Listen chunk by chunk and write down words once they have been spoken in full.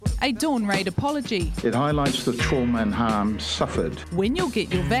a Dawn Raid apology, It highlights the trauma and harm suffered. when you'll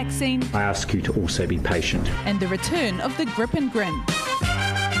get your vaccine, I ask you to also be patient. and the return of the grip and grin.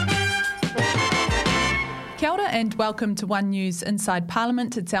 Kia ora and welcome to One News Inside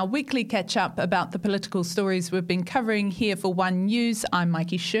Parliament. It's our weekly catch-up about the political stories we've been covering here for One News. I'm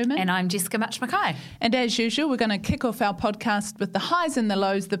Mikey Sherman. And I'm Jessica Much-Mackay. And as usual, we're going to kick off our podcast with the highs and the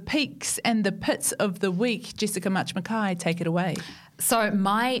lows, the peaks and the pits of the week. Jessica Much-Mackay, take it away. So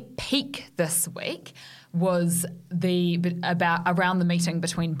my peak this week was around the meeting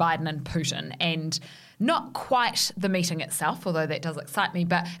between Biden and Putin, and not quite the meeting itself, although that does excite me,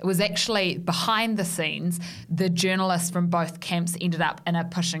 but it was actually behind the scenes. The journalists from both camps ended up in a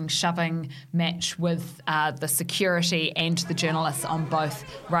pushing, shoving match with the security and the journalists on both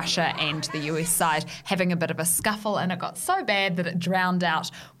Russia and the US side, having a bit of a scuffle, and it got so bad that it drowned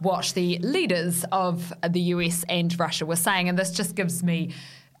out what the leaders of the US and Russia were saying. And this just gives me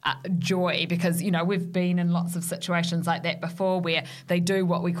joy because, you know, we've been in lots of situations like that before where they do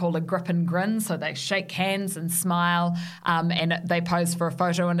what we call a grip and grin. So they shake hands and smile and they pose for a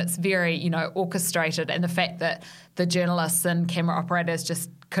photo, and it's very, you know, orchestrated. And the fact that the journalists and camera operators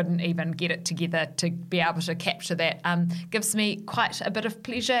just couldn't even get it together to be able to capture that gives me quite a bit of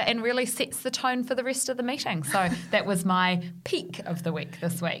pleasure and really sets the tone for the rest of the meeting. So that was my peak of the week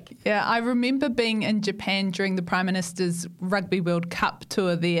this week. Yeah, I remember being in Japan during the Prime Minister's Rugby World Cup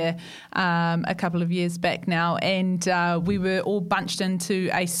tour there a couple of years back now, and we were all bunched into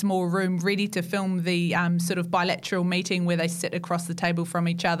a small room ready to film the sort of bilateral meeting where they sit across the table from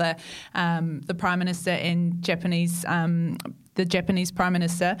each other, the Prime Minister and the Japanese Prime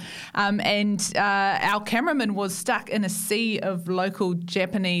Minister, and our cameraman was stuck in a sea of local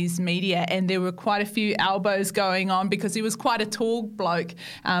Japanese media, and there were quite a few elbows going on because he was quite a tall bloke,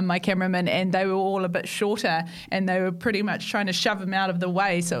 my cameraman, and they were all a bit shorter, and they were pretty much trying to shove him out of the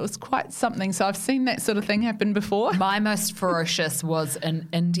way, so it was quite something. So I've seen that sort of thing happen before. My most ferocious was in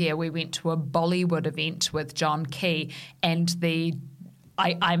India. We went to a Bollywood event with John Key, and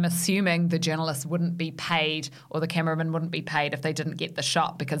I'm assuming the journalists wouldn't be paid or the cameraman wouldn't be paid if they didn't get the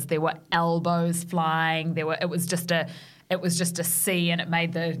shot because there were elbows flying. It was just a sea, and it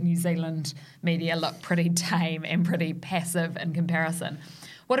made the New Zealand media look pretty tame and pretty passive in comparison.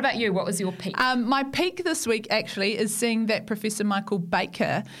 What about you? What was your peak? My peak this week actually is seeing that Professor Michael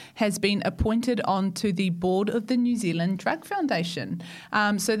Baker has been appointed onto the board of the New Zealand Drug Foundation.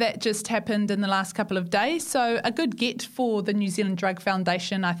 So that just happened in the last couple of days. So a good get for the New Zealand Drug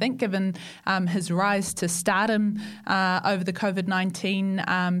Foundation, I think, given his rise to stardom over the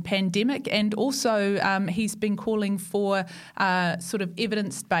COVID-19 pandemic. And also he's been calling for a sort of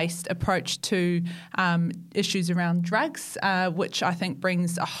evidence-based approach to issues around drugs, which I think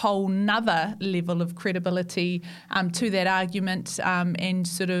brings a whole nother level of credibility to that argument and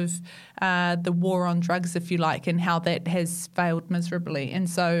sort of the war on drugs, if you like, and how that has failed miserably. And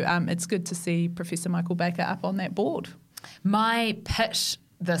so it's good to see Professor Michael Baker up on that board. My pitch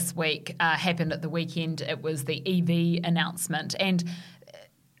this week happened at the weekend. It was the EV announcement, and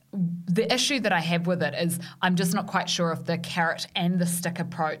the issue that I have with it is I'm just not quite sure if the carrot and the stick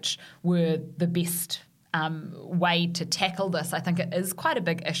approach were the best way to tackle this. I think it is quite a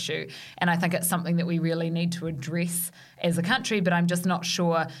big issue, and I think it's something that we really need to address as a country, but I'm just not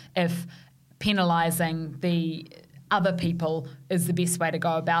sure if penalising the other people is the best way to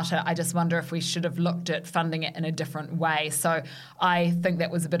go about it. I just wonder if we should have looked at funding it in a different way. So I think that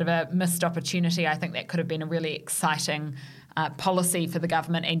was a bit of a missed opportunity. I think that could have been a really exciting policy for the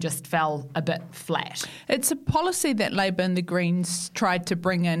government and just fell a bit flat. It's a policy that Labour and the Greens tried to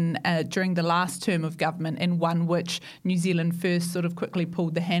bring in during the last term of government, and one which New Zealand First sort of quickly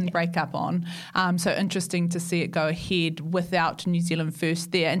pulled the handbrake up on. So interesting to see it go ahead without New Zealand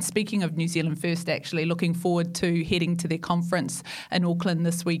First there. And speaking of New Zealand First, actually looking forward to heading to their conference in Auckland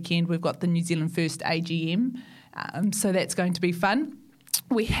this weekend. We've got the New Zealand First AGM, so that's going to be fun.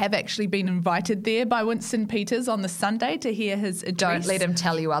 We have actually been invited there by Winston Peters on the Sunday to hear his address. Don't let him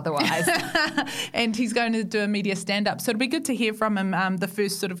tell you otherwise. And he's going to do a media stand-up. So it'll be good to hear from him, the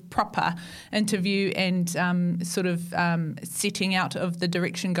first sort of proper interview and sort of setting out of the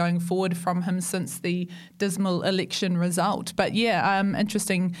direction going forward from him since the dismal election result. But yeah,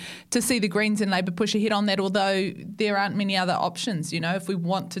 interesting to see the Greens and Labour push ahead on that, although there aren't many other options. You know, if we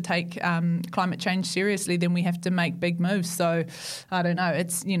want to take climate change seriously, then we have to make big moves. So I don't know.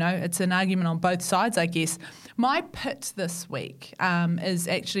 it's an argument on both sides, I guess. My pit this week is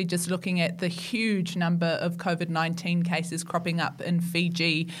actually just looking at the huge number of COVID-19 cases cropping up in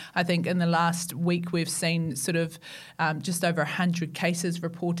Fiji. I think in the last week we've seen sort of just over 100 cases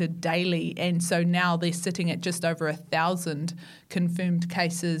reported daily, and so now they're sitting at just over 1,000 confirmed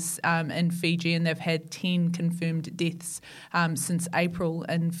cases in Fiji, and they've had 10 confirmed deaths since April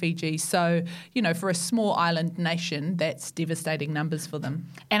in Fiji. So, for a small island nation, that's devastating numbers for them.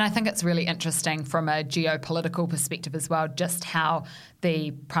 And I think it's really interesting from a geopolitical perspective as well, just how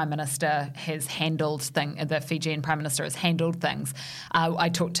the Prime Minister has handled the Fijian Prime Minister has handled things. I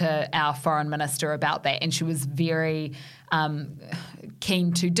talked to our Foreign Minister about that, and she was very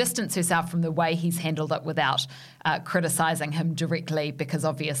keen to distance herself from the way he's handled it without criticising him directly, because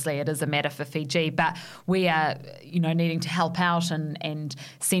obviously it is a matter for Fiji. But we are, needing to help out and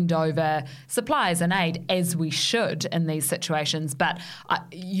send over supplies and aid, as we should in these situations. But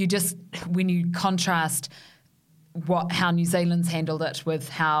when you contrast how New Zealand's handled it with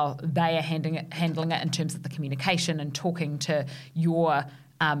how they are handling it in terms of the communication and talking to your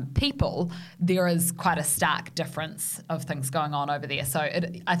people, there is quite a stark difference of things going on over there. So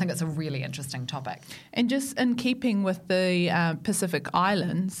I think it's a really interesting topic. And just in keeping with the Pacific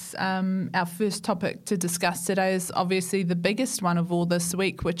Islands, our first topic to discuss today is obviously the biggest one of all this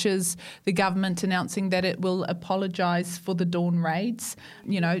week, which is the government announcing that it will apologise for the Dawn raids.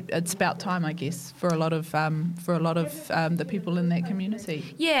 It's about time, I guess, for a lot of the people in that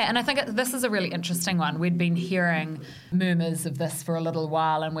community. Yeah, and I think this is a really interesting one. We'd been hearing murmurs of this for a little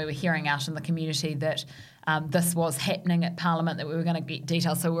while, and we were hearing out in the community that this was happening at Parliament, that we were going to get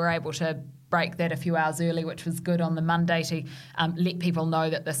details, so we were able to break that a few hours early, which was good on the Monday, to let people know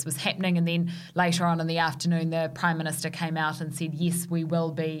that this was happening. And then later on in the afternoon, the Prime Minister came out and said, yes, we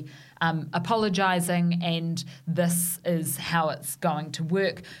will be apologising, and this is how it's going to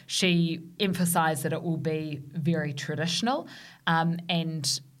work. She emphasised that it will be very traditional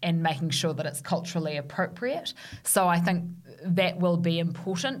and making sure that it's culturally appropriate. So I think that will be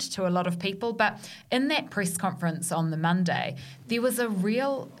important to a lot of people. But in that press conference on the Monday, there was a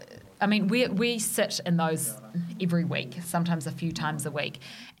real... we sit in those every week, sometimes a few times a week,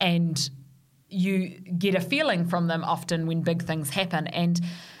 and you get a feeling from them often when big things happen. And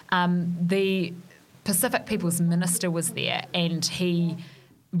the Pacific People's Minister was there, and he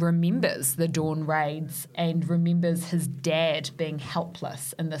remembers the Dawn raids and remembers his dad being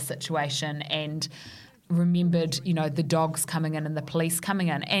helpless in this situation, and remembered, the dogs coming in and the police coming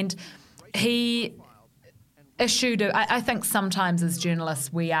in. And he issued I think sometimes as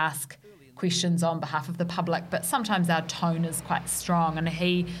journalists we ask questions on behalf of the public, but sometimes our tone is quite strong. And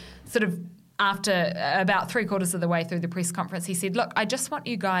he sort of, after about 3/4 of the way through the press conference, he said, look, I just want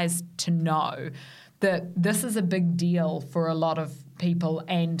you guys to know that this is a big deal for a lot of people.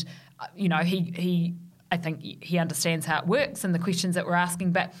 And, I think he understands how it works and the questions that we're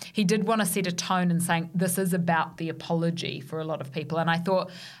asking, but he did want to set a tone in saying this is about the apology for a lot of people. And I thought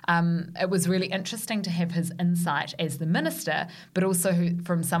it was really interesting to have his insight as the minister, but also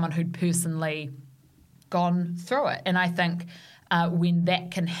from someone who'd personally gone through it. And I think when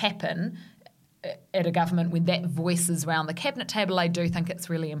that can happen at a government, when that voice is around the cabinet table, I do think it's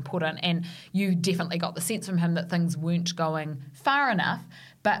really important. And you definitely got the sense from him that things weren't going far enough,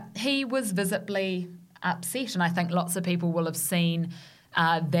 but he was visibly upset. And I think lots of people will have seen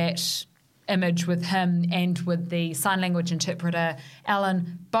that image with him and with the sign language interpreter,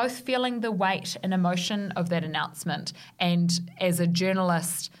 Alan, both feeling the weight and emotion of that announcement. And as a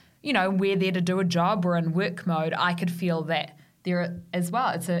journalist, we're there to do a job, we're in work mode, I could feel that there as well.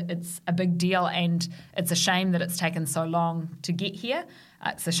 It's a big deal, and it's a shame that it's taken so long to get here.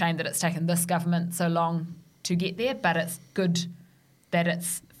 It's a shame that it's taken this government so long to get there, but it's good that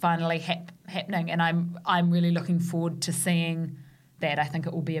it's finally happening, and I'm really looking forward to seeing that. I think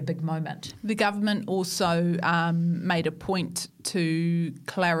it will be a big moment. The government also made a point to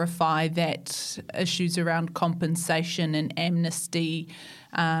clarify that issues around compensation and amnesty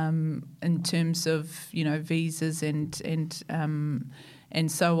in terms of visas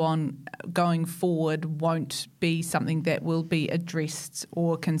and so on going forward won't be something that will be addressed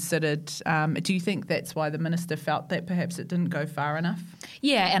or considered. Do you think that's why the minister felt that perhaps it didn't go far enough?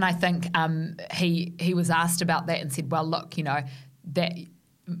 Yeah, and I think he was asked about that and said, well, look, that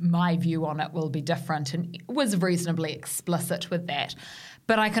my view on it will be different, and was reasonably explicit with that.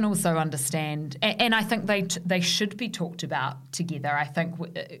 But I can also understand, and I think they should be talked about together. I think,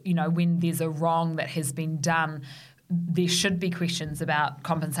 when there's a wrong that has been done, there should be questions about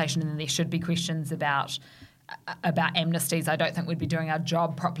compensation, and there should be questions about about amnesties, I don't think we'd be doing our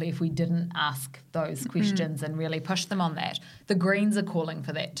job properly if we didn't ask those questions and really push them on that. The Greens are calling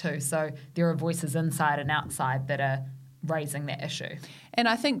for that too, so there are voices inside and outside that are raising that issue. And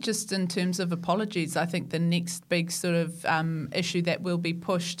I think just in terms of apologies, I think the next big sort of issue that will be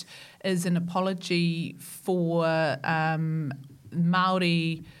pushed is an apology for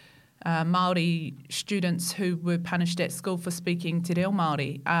Māori students who were punished at school for speaking te reo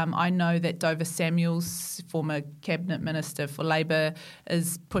Māori. I know that Dover Samuels, former Cabinet Minister for Labour,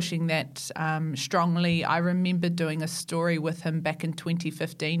 is pushing that strongly. I remember doing a story with him back in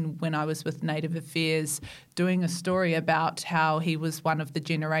 2015 when I was with Native Affairs, doing a story about how he was one of the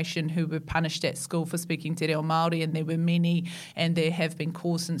generation who were punished at school for speaking te reo Māori, and there were many, and there have been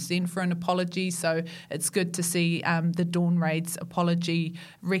calls since then for an apology. So it's good to see the Dawn Raids apology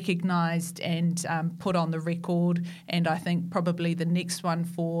recognised and put on the record. And I think probably the next one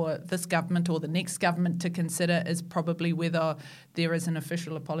for this government or the next government to consider is probably whether there is an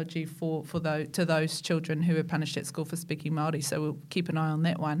official apology to those children who were punished at school for speaking Māori. So we'll keep an eye on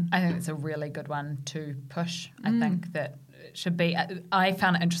that one. I think it's a really good one to push. I think that it should be. I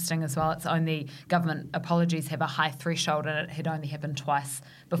found it interesting as well. It's only government apologies have a high threshold, and it had only happened twice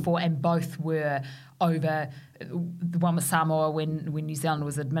before, and both were over. The one with Samoa when New Zealand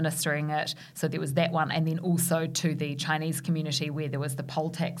was administering it, so there was that one, and then also to the Chinese community where there was the poll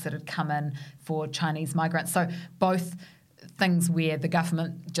tax that had come in for Chinese migrants. So both things where the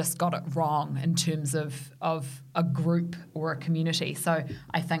government just got it wrong in terms of a group or a community. So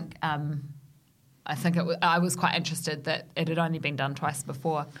I think I was quite interested that it had only been done twice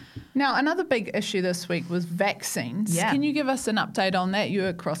before. Now, another big issue this week was vaccines. Yeah. Can you give us an update on that? You were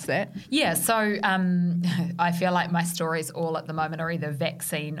across that. Yeah, so I feel like my stories all at the moment are either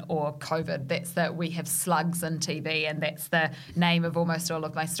vaccine or COVID. That's that we have slugs in TB, and that's the name of almost all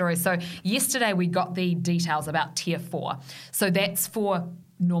of my stories. So yesterday we got the details about Tier 4. So that's for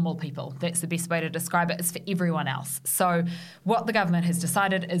normal people. That's the best way to describe it. It's for everyone else. So what the government has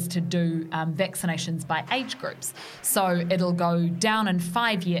decided is to do vaccinations by age groups. So it'll go down in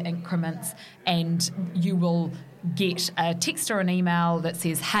 5-year increments, and you will get a text or an email that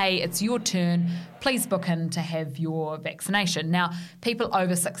says, hey, it's your turn, please book in to have your vaccination. Now, people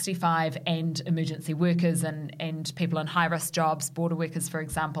over 65 and emergency workers and people in high-risk jobs, border workers, for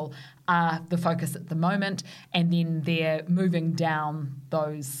example, are the focus at the moment, and then they're moving down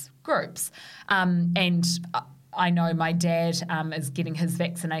those groups. And I know my dad is getting his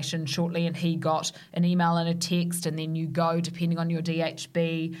vaccination shortly, and he got an email and a text, and then you go, depending on your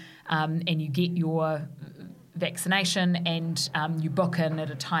DHB, and you get your vaccination, and you book in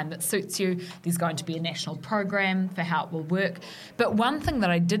at a time that suits you. There's going to be a national program for how it will work. But one thing that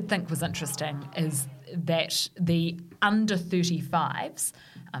I did think was interesting is that the under 35s,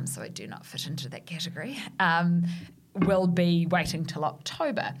 so I do not fit into that category, will be waiting till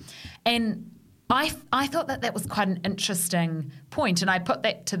October. And I thought that was quite an interesting point, and I put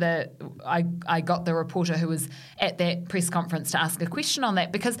that to I got the reporter who was at that press conference to ask a question on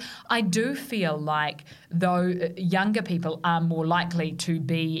that, because I do feel like though younger people are more likely to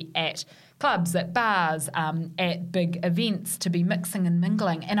be at clubs, at bars, at big events, to be mixing and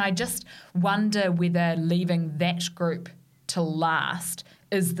mingling, and I just wonder whether leaving that group to last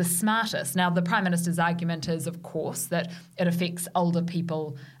is the smartest. Now, the Prime Minister's argument is, of course, that it affects older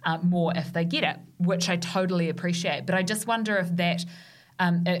people more if they get it, which I totally appreciate. But I just wonder if that,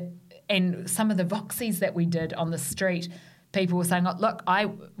 and some of the voxies that we did on the street, people were saying, oh, look, I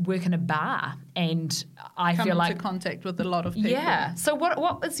work in a bar and I feel like... Come into contact with a lot of people. Yeah. So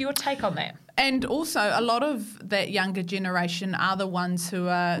what is your take on that? And also, a lot of that younger generation are the ones who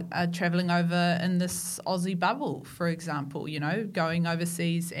are travelling over in this Aussie bubble, for example, going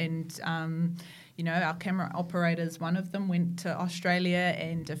overseas and... our camera operators, one of them went to Australia,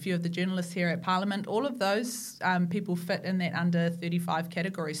 and a few of the journalists here at Parliament, all of those people fit in that under 35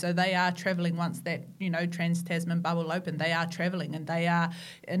 category. So they are travelling once that, Trans-Tasman bubble opened. They are travelling, and they are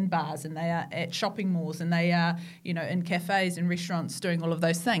in bars, and they are at shopping malls, and they are, in cafes and restaurants doing all of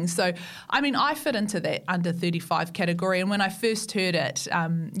those things. So, I fit into that under 35 category. And when I first heard it,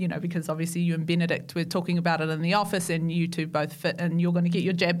 because obviously you and Benedict were talking about it in the office, and you two both fit, and you're going to get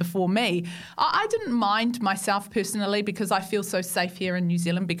your jab before me, I didn't mind myself personally, because I feel so safe here in New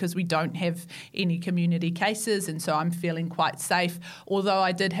Zealand because we don't have any community cases, and so I'm feeling quite safe, although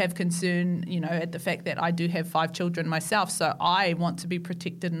I did have concern, at the fact that I do have 5 children myself, so I want to be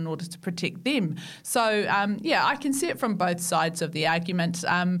protected in order to protect them. So, I can see it from both sides of the argument.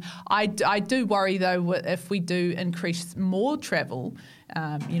 I do worry, though, if we do increase more travel,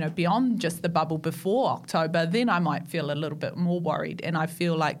 beyond just the bubble before October, then I might feel a little bit more worried. And I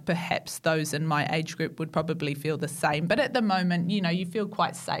feel like perhaps those in my age group would probably feel the same. But at the moment, you feel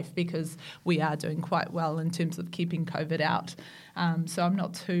quite safe because we are doing quite well in terms of keeping COVID out. So I'm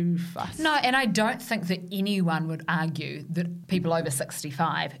not too fussed. No, and I don't think that anyone would argue that people over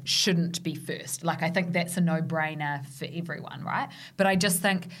 65 shouldn't be first. Like, I think that's a no-brainer for everyone, right? But I just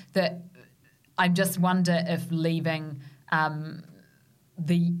think that I just wonder if leaving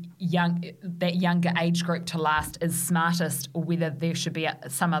that younger age group to last is smartest, or whether there should be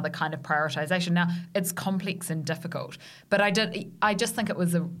some other kind of prioritisation. Now, it's complex and difficult, but I just think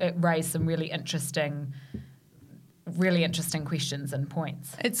it raised some really interesting questions and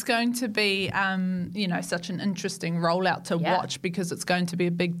points. It's going to be, such an interesting rollout to watch, because it's going to be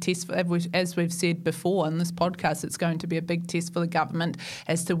a big test, as we've said before on this podcast, it's going to be a big test for the government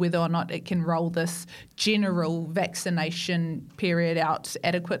as to whether or not it can roll this general vaccination period out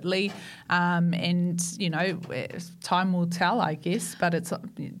adequately. Time will tell, I guess, but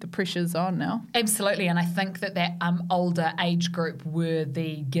the pressure's on now. Absolutely, and I think that older age group were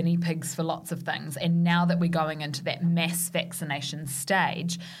the guinea pigs for lots of things, and now that we're going into that mass vaccination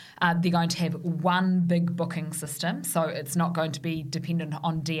stage, they're going to have one big booking system, so it's not going to be dependent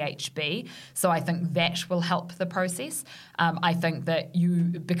on DHB. So I think that will help the process. I think that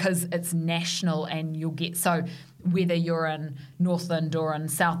because it's national, and you'll get, so whether you're in Northland or in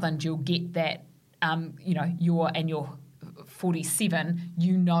Southland, you'll get that, your 47,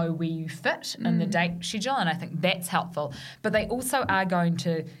 where you fit in the date schedule, and I think that's helpful. But they also are going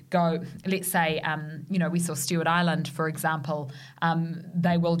to go, let's say, we saw Stewart Island, for example,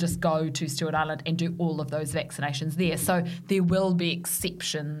 they will just go to Stewart Island and do all of those vaccinations there. So there will be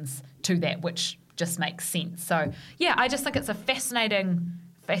exceptions to that, which just makes sense. So, yeah, I just think it's a fascinating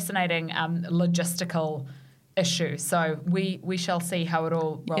logistical issue. So we shall see how it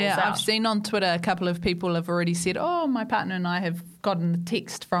all rolls out. Yeah, I've seen on Twitter a couple of people have already said, my partner and I have gotten a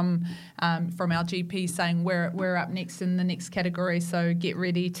text from our GP saying we're up next in the next category, so get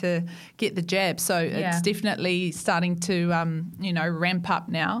ready to get the jab. So it's definitely starting to ramp up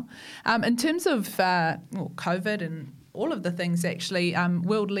now. In terms of COVID and all of the things, actually,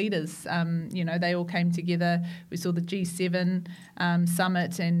 world leaders, they all came together. We saw the G7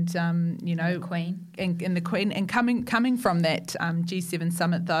 summit and, the Queen. And the Queen. And coming from that G7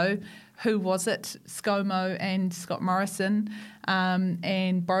 summit, though, who was it? ScoMo and Scott Morrison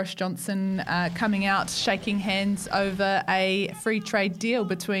and Boris Johnson coming out, shaking hands over a free trade deal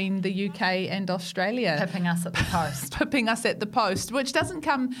between the UK and Australia. Pipping us at the post. Pipping us at the post, which doesn't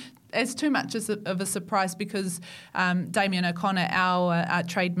come as too much of a surprise, because Damien O'Connor, our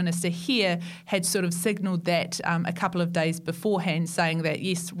trade minister here, had sort of signalled that a couple of days beforehand, saying that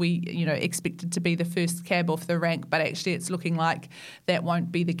yes, we expected to be the first cab off the rank, but actually it's looking like that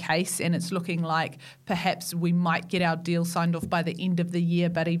won't be the case, and it's looking like perhaps we might get our deal signed off by the end of the year,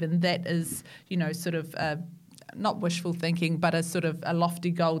 but even that is sort of not wishful thinking, but a sort of a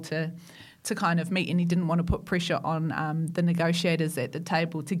lofty goal to kind of meet, and he didn't want to put pressure on the negotiators at the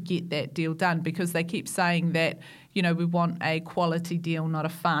table to get that deal done, because they keep saying that, we want a quality deal, not a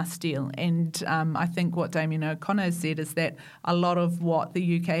fast deal. And I think what Damien O'Connor has said is that a lot of what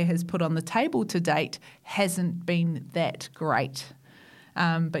the UK has put on the table to date hasn't been that great.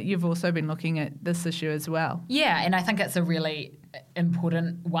 But you've also been looking at this issue as well. Yeah, and I think it's a really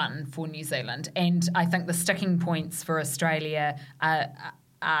important one for New Zealand. And I think the sticking points for Australia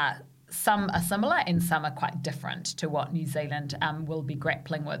are some are similar and some are quite different to what New Zealand will be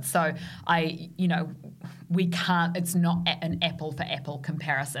grappling with. So we can't, it's not an apple for apple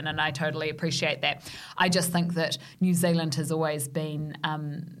comparison, and I totally appreciate that. I just think that New Zealand has always been,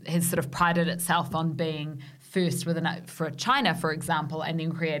 has sort of prided itself on being first for China, for example, and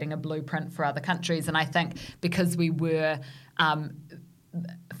then creating a blueprint for other countries. And I think because we were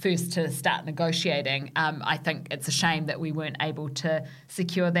first to start negotiating, I think it's a shame that we weren't able to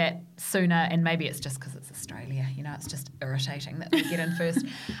secure that sooner, and maybe it's just because it's Australia, it's just irritating that we get in first.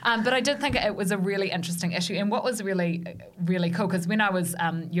 But I did think it was a really interesting issue, and what was really, really cool, because when I was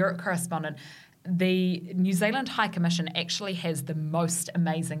Europe correspondent, the New Zealand High Commission actually has the most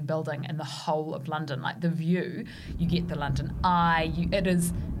amazing building in the whole of London. Like the view, you get the London Eye, it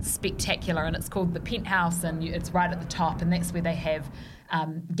is spectacular, and it's called the Penthouse, and it's right at the top, and that's where they have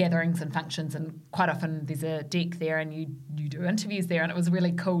gatherings and functions, and quite often there's a deck there and you do interviews there, and it was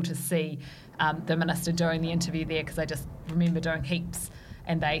really cool to see the minister doing the interview there, because I just remember doing heaps,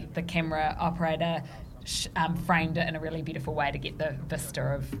 and the camera operator framed it in a really beautiful way to get the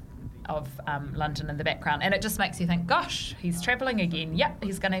vista of London in the background. And it just makes you think, gosh, he's travelling again. Yep,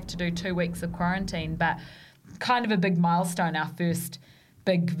 he's going to have to do 2 weeks of quarantine, but kind of a big milestone, our first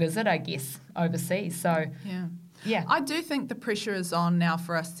big visit, I guess, overseas. So, yeah. I do think the pressure is on now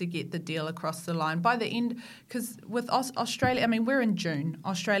for us to get the deal across the line by the end, because with Australia, I mean, we're in June.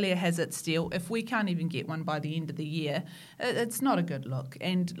 Australia has its deal. If we can't even get one by the end of the year, it's not a good look.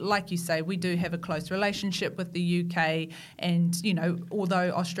 And like you say, we do have a close relationship with the UK. And, you know,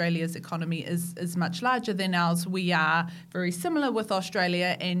 although Australia's economy is much larger than ours, we are very similar with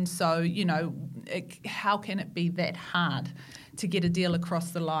Australia. And so, you know, how can it be that hard to get a deal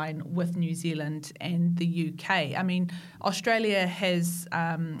across the line with New Zealand and the UK? I mean, Australia has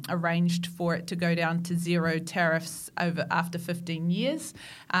arranged for it to go down to zero tariffs after 15 years,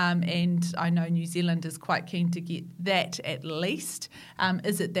 and I know New Zealand is quite keen to get that at least.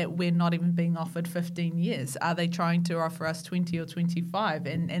 Is it that we're not even being offered 15 years? Are they trying to offer us 20 or 25?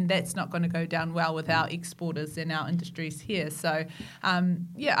 And that's not going to go down well with our exporters and our industries here. So,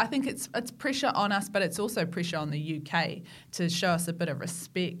 I think it's pressure on us, but it's also pressure on the UK to show us a bit of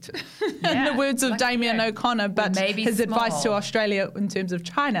respect, in the words of Damien O'Connor, but his advice to Australia in terms of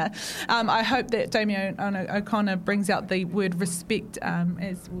China. I hope that Damien O'Connor brings out the word respect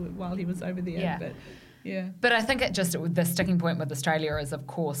while he was over there. Yeah. But I think the sticking point with Australia is, of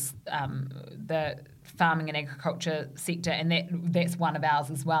course, the farming and agriculture sector, and that's one of ours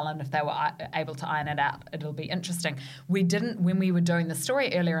as well. And if they were able to iron it out, it'll be interesting. We didn't, when we were doing the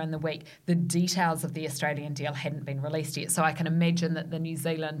story earlier in the week, the details of the Australian deal hadn't been released yet. So I can imagine that the New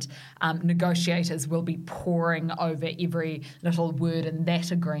Zealand negotiators will be poring over every little word in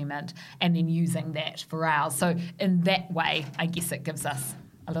that agreement and then using that for ours. So in that way, I guess it gives us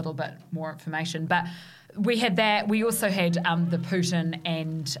a little bit more information. But we had that. We also had the Putin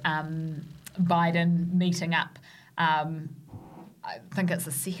and Biden meeting up. I think it's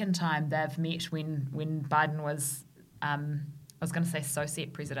the second time they've met when Biden was, I was going to say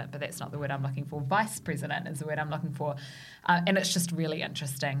associate president, but that's not the word I'm looking for. Vice president is the word I'm looking for. And it's just really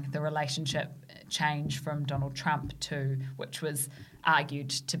interesting, the relationship change from Donald Trump which was argued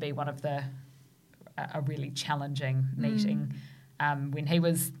to be one of a really challenging meeting when he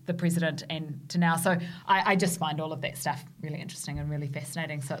was the president and to now. So I just find all of that stuff really interesting and really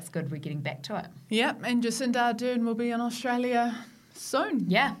fascinating. So it's good we're getting back to it. Yep, and Jacinda Ardern will be in Australia soon.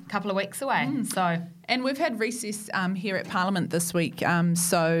 Yeah, a couple of weeks away. And we've had recess here at Parliament this week,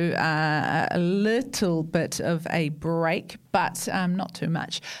 so a little bit of a break, but not too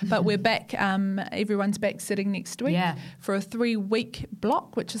much. But we're back, everyone's back sitting next week for a 3-week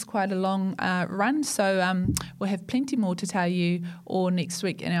block, which is quite a long run. So we'll have plenty more to tell you all next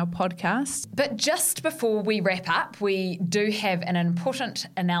week in our podcast. But just before we wrap up, we do have an important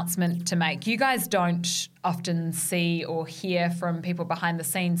announcement to make. You guys don't often see or hear from people behind the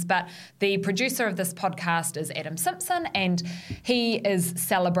scenes, but the producer of this podcast is Adam Simpson, and he is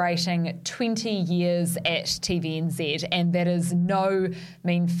celebrating 20 years at TVNZ, and that is no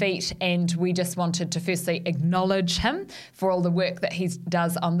mean feat, and we just wanted to firstly acknowledge him for all the work that he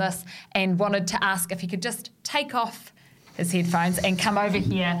does on this, and wanted to ask if he could just take off his headphones and come over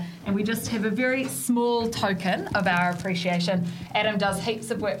here, and we just have a very small token of our appreciation. Adam does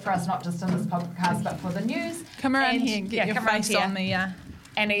heaps of work for us, not just on this podcast, but for the news. Come around here and get your face on the...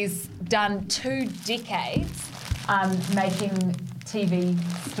 And he's done 2 decades making TV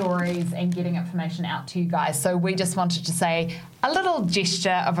stories and getting information out to you guys. So we just wanted to say a little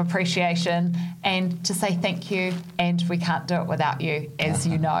gesture of appreciation and to say thank you, and we can't do it without you. As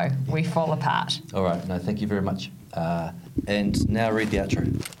you know, we fall apart. All right. No, thank you very much. And now read the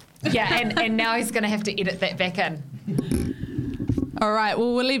outro. Yeah, and now he's going to have to edit that back in. All right,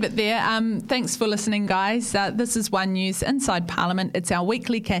 well, we'll leave it there. Thanks for listening, guys. This is One News Inside Parliament. It's our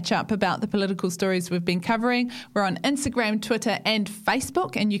weekly catch-up about the political stories we've been covering. We're on Instagram, Twitter and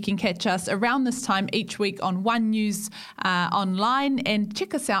Facebook, and you can catch us around this time each week on One News online, and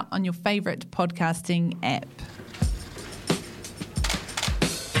check us out on your favourite podcasting app.